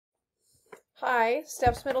Hi,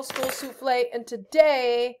 Steph's Middle School Souffle, and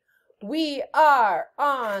today we are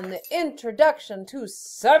on the introduction to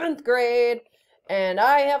 7th grade, and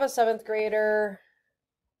I have a 7th grader.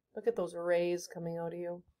 Look at those rays coming out of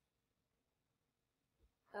you.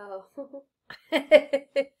 Oh.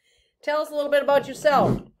 Tell us a little bit about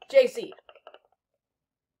yourself, Jaycie.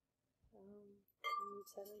 I'm in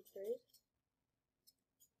 7th grade,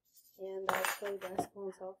 and I play basketball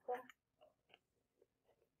and softball.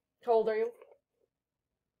 How old are you?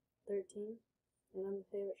 13, and I'm the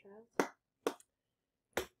favorite child.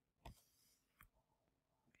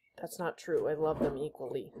 That's not true. I love them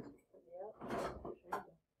equally.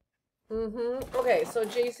 Yep. Okay, so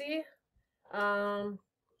Jaycie,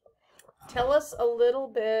 tell us a little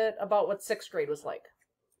bit about what 6th grade was like.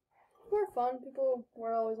 More fun. People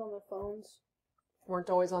were always on their phones.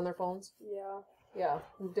 Weren't always on their phones? Yeah. Yeah.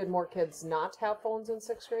 Did more kids not have phones in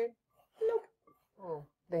 6th grade? Nope. Oh,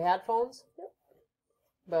 they had phones? Yep.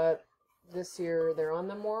 But this year they're on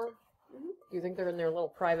them more? Mm-hmm. Do you think they're in their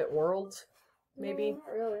little private worlds? Maybe? No,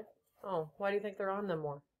 not really. Oh, why do you think they're on them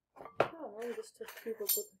more? I don't know, just to keep up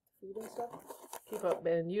with the feed and stuff. Keep up,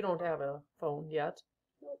 and you don't have a phone yet.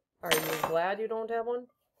 Nope. Are you glad you don't have one?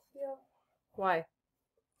 Yeah. Why?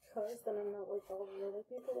 Because then I'm not like all the other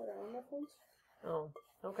people that are on their phones. Oh,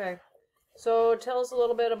 okay. So tell us a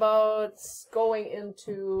little bit about going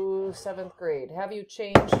into 7th grade. Have you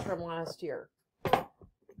changed from last year?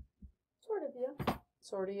 Sort of, yeah.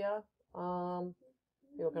 Sort of, yeah. You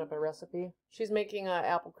looking up a recipe? She's making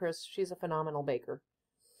apple crisp. She's a phenomenal baker.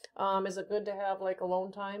 Is it good to have like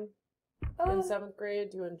alone time in 7th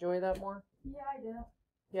grade? Do you enjoy that more? Yeah, I do.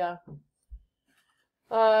 Yeah.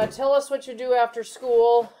 Tell us what you do after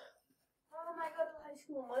school. I go to the high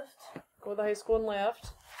school and lift. Go to the high school and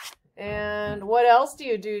lift. And what else do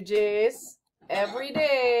you do, Jace? Every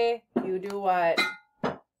day you do what?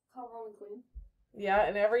 Come home and clean. Yeah,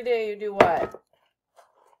 and every day you do what?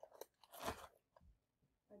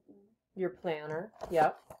 Your planner.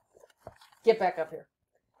 Yep. Get back up here.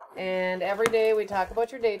 And every day we talk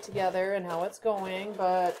about your day together and how it's going,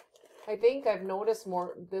 but I think I've noticed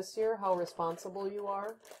more this year how responsible you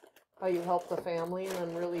are, how you help the family, and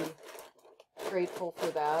I'm really grateful for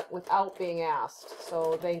that without being asked,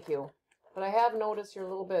 so thank you. But I have noticed you're a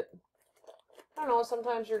little bit, I don't know,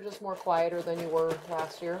 sometimes you're just more quieter than you were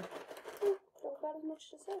last year. Don't got as much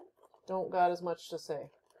to say. Don't got as much to say.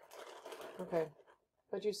 Okay.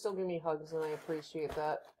 But you still give me hugs, and I appreciate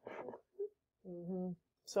that.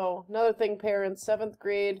 So, another thing, parents, 7th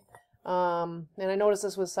grade, and I noticed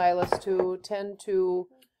this with Silas too, tend to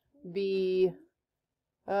be,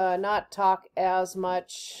 not talk as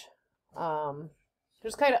much,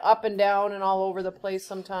 just kind of up and down and all over the place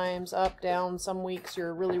sometimes, up, down. Some weeks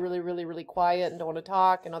you're really quiet and don't want to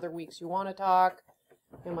talk, and other weeks you want to talk.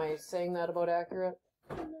 Am I saying that about accurate?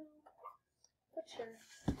 No, but sure.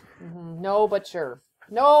 No, but sure.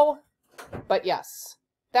 No, but yes.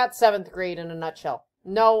 That's 7th grade in a nutshell.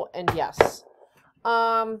 No and yes.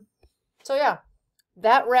 So yeah,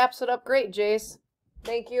 that wraps it up great, Jace.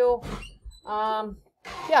 Thank you.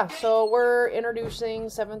 Yeah, so we're introducing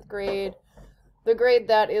 7th grade. The grade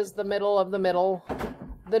that is the middle of the middle.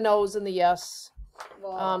 The no's and the yes.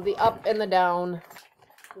 Wow. The up and the down.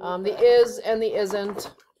 The is and the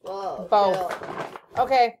isn't. Whoa, Both.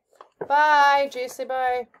 Okay. Bye. Jace, say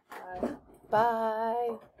bye. Bye.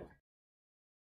 Bye.